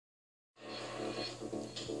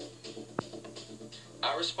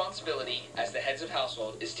responsibility as the heads of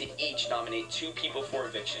household is to each nominate 2 people for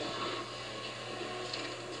eviction.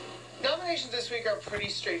 Nominations this week are pretty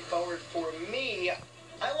straightforward for me.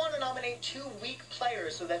 I want to nominate 2 weak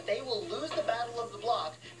players so that they will lose the battle of the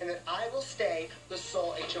block and that I will stay the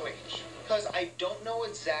sole HOH. Because I don't know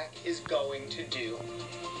what Zach is going to do.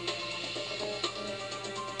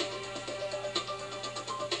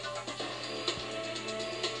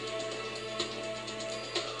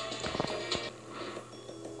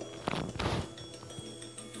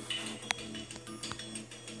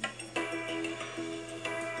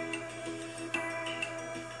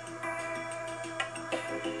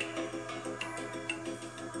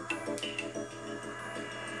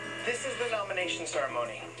 This is the nomination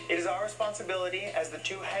ceremony. It is our responsibility as the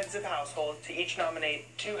 2 heads of household to each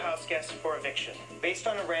nominate 2 house guests for eviction. Based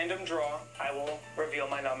on a random draw, I will reveal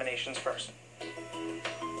my nominations first.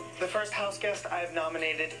 The first house guest I have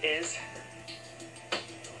nominated is...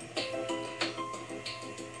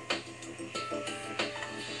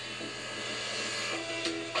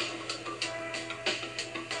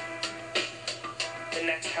 The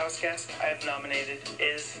next house guest I have nominated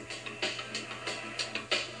is...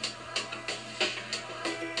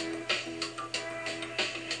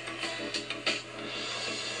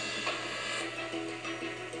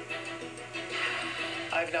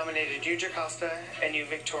 I've nominated you, Jocasta, and you,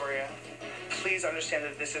 Victoria. Please understand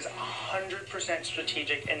that this is 100%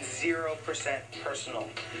 strategic and 0% personal.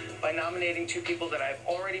 By nominating 2 people that I've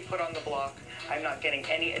already put on the block, I'm not getting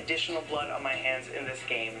any additional blood on my hands in this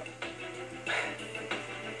game.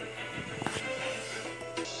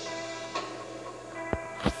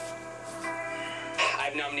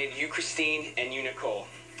 I've nominated you, Christine, and you, Nicole.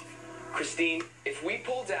 Christine, if we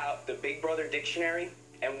pulled out the Big Brother dictionary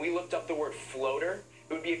and we looked up the word floater,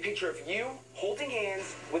 it would be a picture of you holding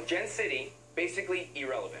hands with Jen City, basically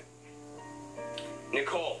irrelevant.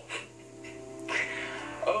 Nicole.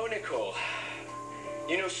 Oh, Nicole.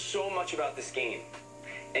 You know so much about this game,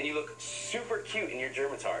 and you look super cute in your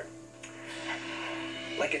Germitard.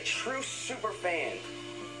 Like a true super fan.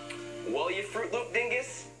 Well, you Fruit Loop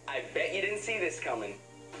dingus, I bet you didn't see this coming.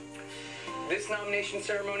 This nomination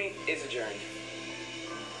ceremony is adjourned.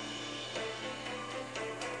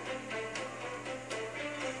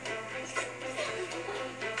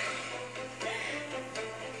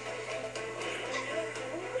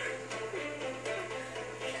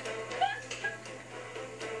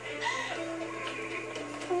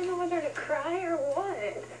 I don't know whether to cry or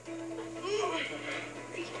what.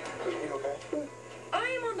 I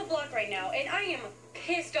am on the block right now, and I am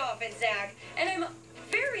pissed off at Zach, and I'm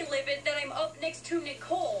very livid that I'm up next to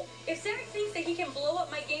Nicole. If Zach thinks that he can blow up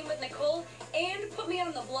my game with Nicole and put me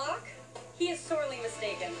on the block, he is sorely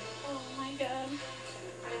mistaken. Oh my god.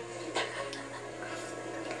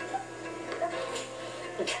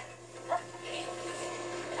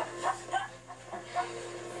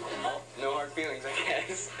 Well, no hard feelings, I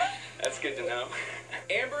guess. That's good to know.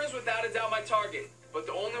 Amber is without a doubt my target, but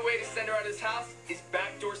the only way to send her out of this house is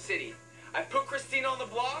Backdoor City. I put Christine on the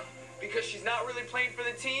block because she's not really playing for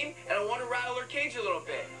the team, and I want to rattle her cage a little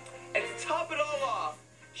bit. And to top it all off,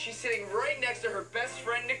 she's sitting right next to her best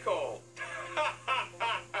friend, Nicole. What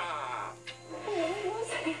was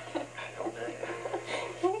it? I don't know.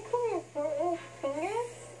 Can I call your finger?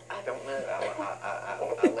 I don't know.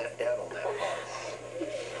 I left out on that part.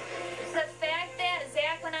 The fact that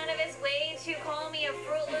Zach went out of his way to call me a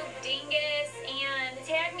Fruit Loop dingus and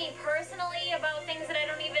tag me personally about things that I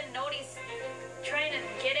don't even know what he's trying to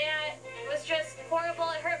get at was just horrible.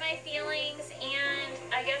 It hurt my feelings, and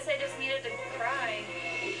I guess I just needed to cry.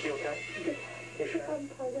 You okay? You sure? I'm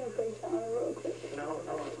probably gonna break down real quick. No.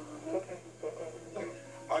 Okay.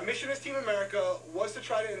 Our mission as Team America was to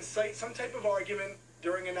try to incite some type of argument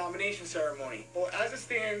during a nomination ceremony. Well, as it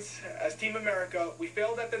stands, as Team America, we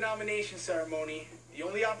failed at the nomination ceremony. The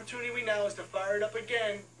only opportunity we now is to fire it up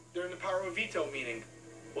again during the Power of Veto meeting.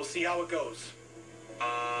 We'll see how it goes.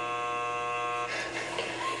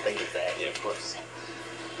 Thank you for that. Yeah, of course.